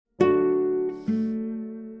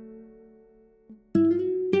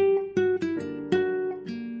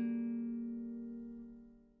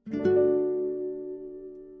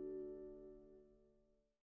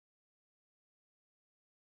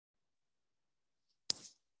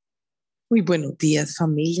Muy buenos días,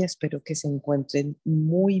 familia. Espero que se encuentren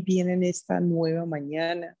muy bien en esta nueva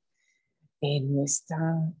mañana, en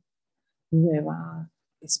esta nueva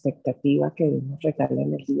expectativa que Dios nos regala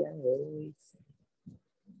en el día de hoy.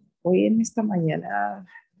 Hoy en esta mañana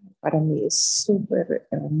para mí es súper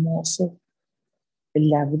hermoso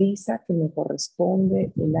la brisa que me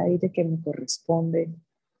corresponde, el aire que me corresponde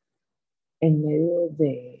en medio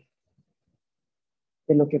de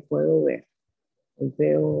lo que puedo ver. Hoy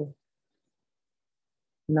veo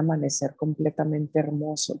un amanecer completamente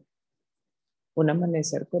hermoso, un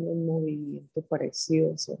amanecer con un movimiento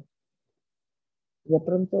precioso. De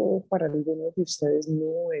pronto para algunos de ustedes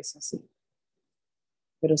no es así,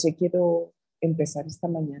 pero sí quiero empezar esta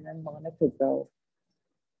mañana en Mona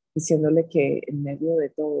diciéndole que en medio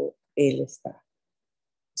de todo Él está.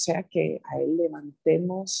 O sea que a Él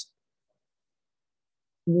levantemos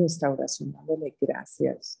nuestra oración dándole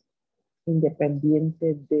gracias,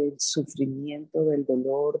 independiente del sufrimiento, del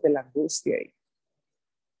dolor, de la angustia, y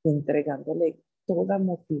entregándole toda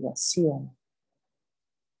motivación,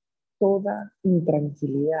 toda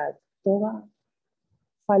intranquilidad, toda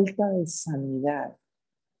falta de sanidad,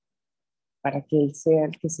 para que Él sea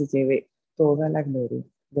el que se lleve toda la gloria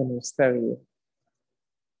de nuestra vida,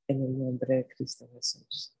 en el nombre de Cristo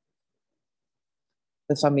Jesús.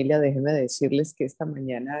 Pues familia, déjenme decirles que esta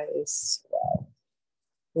mañana es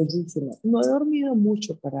bellísima. No he dormido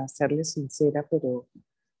mucho, para serles sincera, pero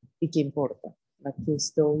 ¿y qué importa? Aquí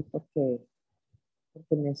estoy porque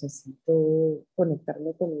necesito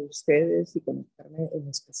conectarme con ustedes y conectarme en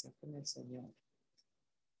especial con el Señor.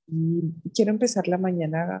 Y quiero empezar la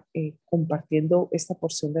mañana compartiendo esta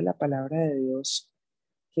porción de la palabra de Dios,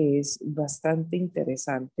 que es bastante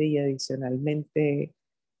interesante y adicionalmente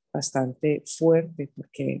bastante fuerte,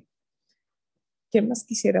 porque ¿qué más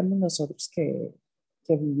quisiéramos nosotros que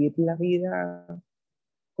vivir la vida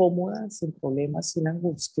cómoda, sin problemas, sin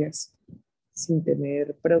angustias, sin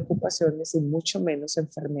tener preocupaciones y mucho menos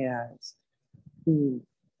enfermedades? Y,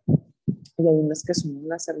 y hay unas que son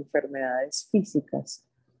unas enfermedades físicas,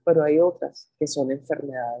 pero hay otras que son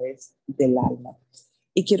enfermedades del alma.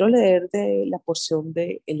 Y quiero leer de la porción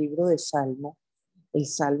del libro de Salmo, el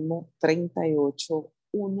Salmo 38,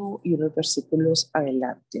 1 y unos versículos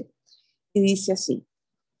adelante. Y dice así: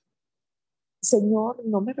 Señor,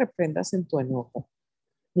 no me reprendas en tu enojo,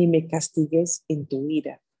 ni me castigues en tu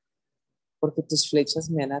ira, porque tus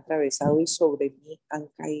flechas me han atravesado y sobre mí han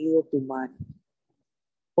caído tu mano.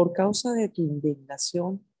 Por causa de tu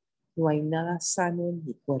indignación no hay nada sano en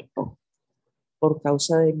mi cuerpo. Por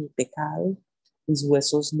causa de mi pecado, mis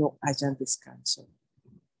huesos no hallan descanso.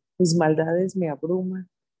 Mis maldades me abruman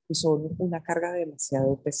y son una carga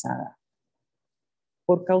demasiado pesada.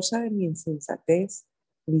 Por causa de mi insensatez,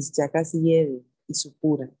 mis llagas hieden y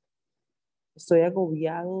supuran. Estoy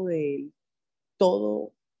agobiado de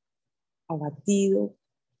todo, abatido.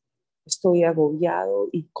 Estoy agobiado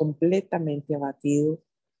y completamente abatido.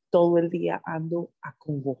 Todo el día ando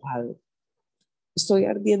acongojado. Estoy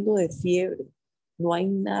ardiendo de fiebre. No hay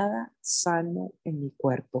nada sano en mi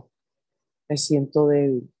cuerpo. Me siento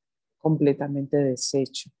débil, completamente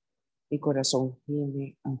deshecho. Mi corazón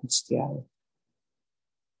gime angustiado.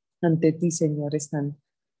 Ante ti, Señor, están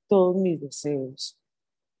todos mis deseos.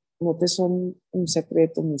 No te son un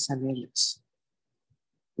secreto mis anhelos.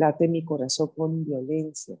 Late mi corazón con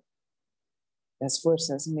violencia. Las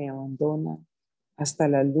fuerzas me abandonan. Hasta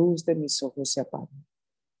la luz de mis ojos se apaga.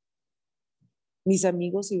 Mis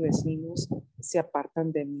amigos y vecinos se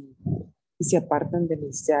apartan de mí y se apartan de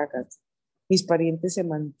mis llagas. Mis parientes se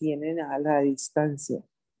mantienen a la distancia.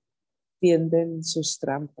 Tienden sus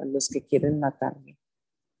trampas los que quieren matarme.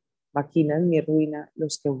 Maquinan mi ruina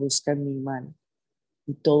los que buscan mi mal.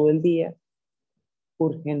 Y todo el día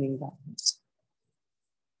urgen engaños.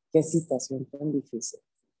 Qué situación tan difícil.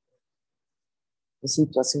 Qué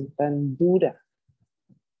situación tan dura.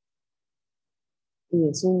 Y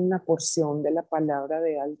es una porción de la palabra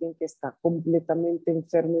de alguien que está completamente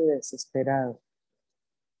enfermo y desesperado.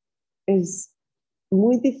 Es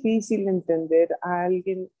muy difícil entender a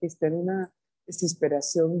alguien que está en una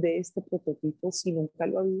desesperación de este prototipo si nunca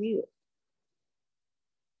lo ha vivido.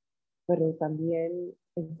 Pero también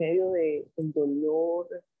en medio del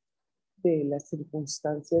dolor, de las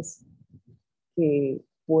circunstancias que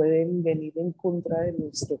pueden venir en contra de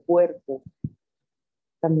nuestro cuerpo,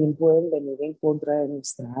 también pueden venir en contra de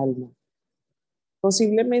nuestra alma.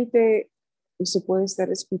 Posiblemente usted puede estar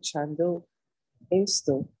escuchando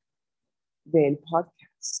esto del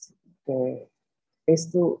podcast, de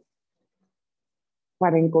esto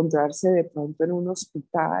para encontrarse de pronto en un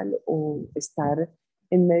hospital o estar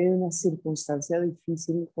en medio de una circunstancia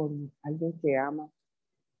difícil con alguien que ama.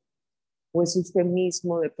 o es usted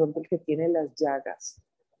mismo de pronto el que tiene las llagas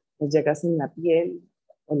en la piel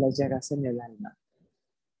o las llagas en el alma.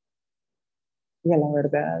 Y a la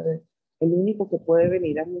verdad, el único que puede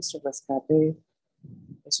venir a nuestro rescate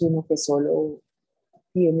es uno que solo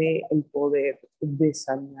tiene el poder de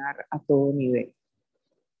sanar a todo nivel.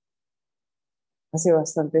 Hace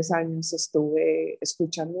bastantes años estuve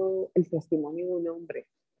escuchando el testimonio de un hombre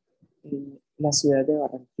en la ciudad de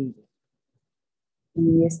Barranquilla.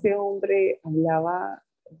 Y este hombre hablaba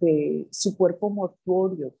de su cuerpo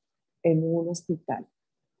mortuorio en un hospital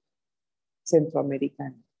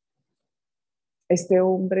centroamericano. Este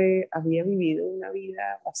hombre había vivido una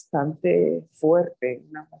vida bastante fuerte,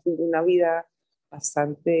 una vida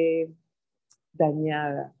bastante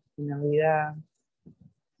dañada, una vida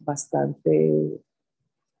bastante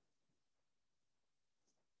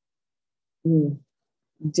mm,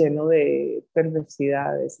 lleno de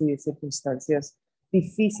perversidades y de circunstancias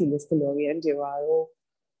difíciles que lo habían llevado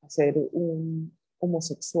a ser un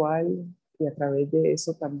homosexual y a través de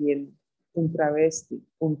eso también un travesti,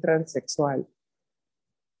 un transexual.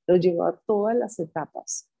 Lo llevó a todas las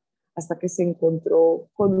etapas hasta que se encontró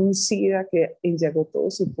con un SIDA que enllagó todo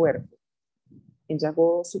su cuerpo.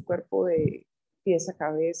 Enllagó su cuerpo de pies a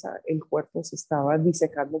cabeza, el cuerpo se estaba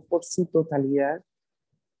disecando por su totalidad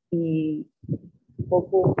y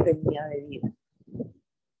poco tenía de vida,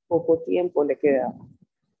 poco tiempo le quedaba.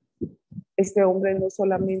 Este hombre no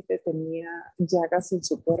solamente tenía llagas en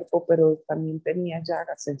su cuerpo, pero también tenía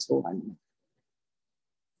llagas en su alma.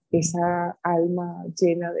 Esa alma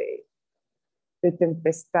llena de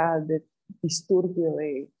tempestad, de disturbio,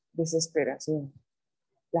 de desesperación.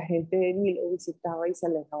 La gente ni lo visitaba y se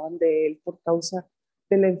alejaban de él por causa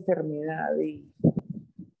de la enfermedad y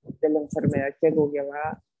de la enfermedad que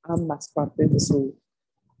agobiaba ambas partes de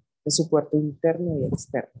su cuerpo interno y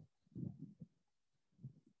externo.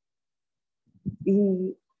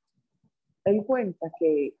 Y él cuenta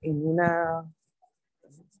que en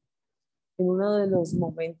uno de los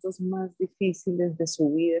momentos más difíciles de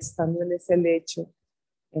su vida, estando en ese lecho,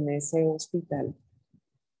 en ese hospital,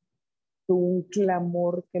 tuvo un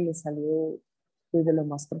clamor que le salió desde lo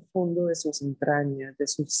más profundo de sus entrañas, de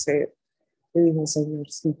su ser. Le dijo: Señor,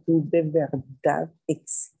 si tú de verdad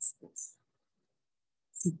existes,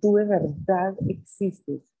 si tú de verdad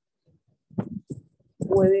existes,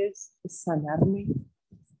 puedes sanarme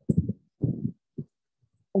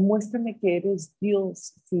o muéstrame que eres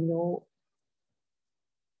Dios, si no,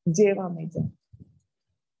 llévame ya.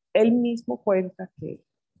 Él mismo cuenta que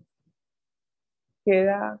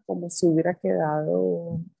queda como si hubiera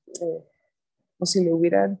quedado, como si le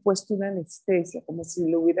hubieran puesto una anestesia, como si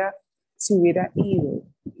se hubiera ido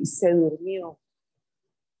y se durmió.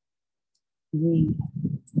 Y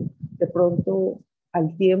de pronto,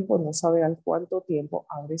 al tiempo, no sabe al cuánto tiempo,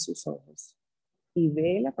 abre sus ojos y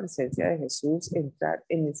ve la presencia de Jesús entrar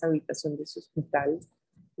en esa habitación de su hospital,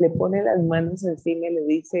 le pone las manos encima y le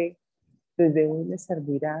dice: desde hoy me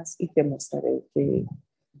servirás y te mostraré que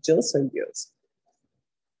yo soy Dios.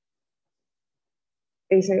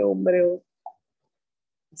 Ese hombre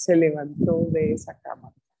se levantó de esa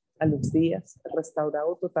cama a los días,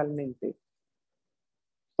 restaurado totalmente.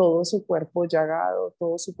 Todo su cuerpo llagado,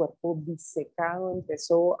 todo su cuerpo disecado,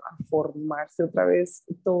 empezó a formarse otra vez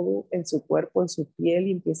todo en su cuerpo, en su piel,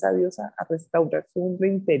 y empieza Dios a restaurar su hombre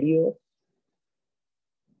interior.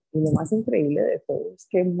 Y lo más increíble de todo es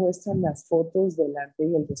que muestran las fotos del antes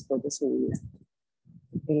y el después de su vida.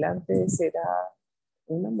 El antes era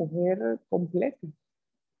una mujer completa.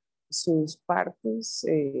 Sus partes,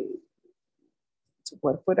 su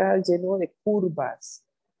cuerpo era lleno de curvas,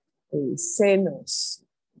 senos,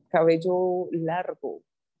 cabello largo,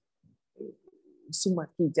 su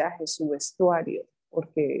maquillaje, su vestuario,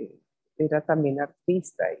 porque era también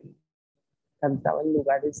artista y cantaba en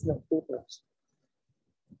lugares nocturnos.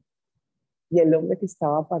 Y el hombre que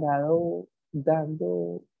estaba parado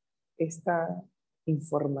dando esta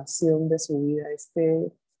información de su vida,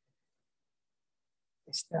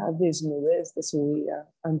 esta desnudez de su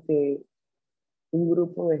vida ante un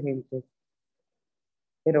grupo de gente,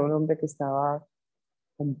 era un hombre que estaba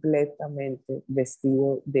completamente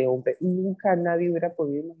vestido de hombre. Nunca nadie hubiera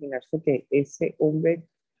podido imaginarse que ese hombre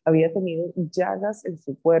había tenido llagas en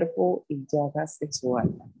su cuerpo y llagas en su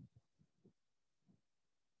alma.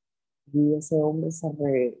 Y ese hombre se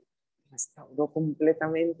restauró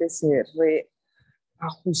completamente, se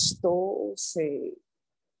reajustó, se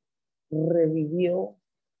revivió,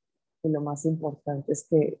 y lo más importante es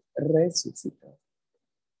que resucitó.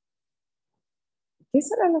 ¿Qué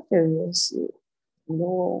será lo que Dios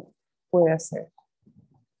no puede hacer?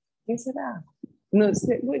 ¿Qué será? No es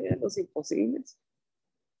el dueño de los imposibles.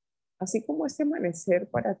 Así como este amanecer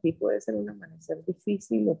para ti puede ser un amanecer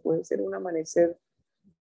difícil o puede ser un amanecer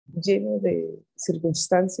lleno de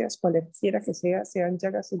circunstancias, cualquiera que sea, sean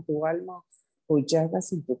llagas en tu alma o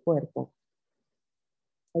llagas en tu cuerpo,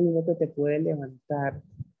 hay uno que te puede levantar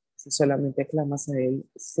si solamente clamas a Él,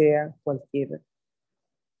 sea cualquier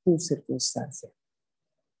tu circunstancia.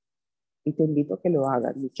 Y te invito a que lo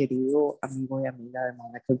hagas, mi querido amigo y amiga de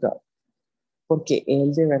Monaco God, porque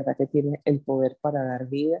Él de verdad que tiene el poder para dar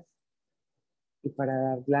vida y para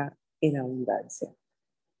darla en abundancia.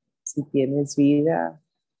 Si tienes vida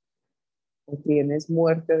o tienes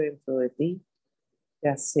muerte dentro de ti, te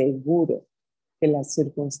aseguro que la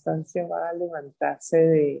circunstancia va a levantarse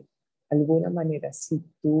de alguna manera si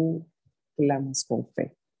tú clamas con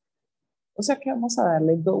fe. O sea que vamos a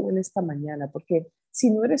darle go en esta mañana, porque si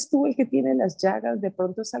no eres tú el que tiene las llagas, de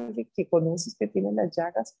pronto es alguien que conoces que tiene las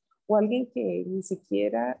llagas o alguien que ni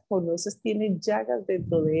siquiera conoces tiene llagas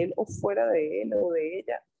dentro de él o fuera de él o de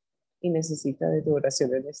ella y necesita de tu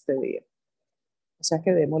oración en este día. O sea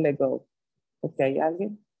que démosle go, porque hay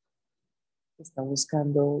alguien que está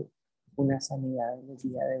buscando una sanidad en el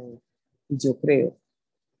día de hoy. Y yo creo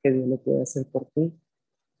que Dios lo puede hacer por ti,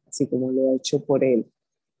 así como lo ha hecho por él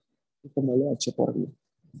y como lo ha hecho por mí.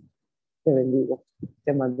 Te bendigo.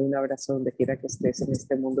 Te mando un abrazo donde quiera que estés en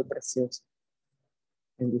este mundo precioso.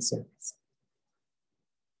 Bendiciones.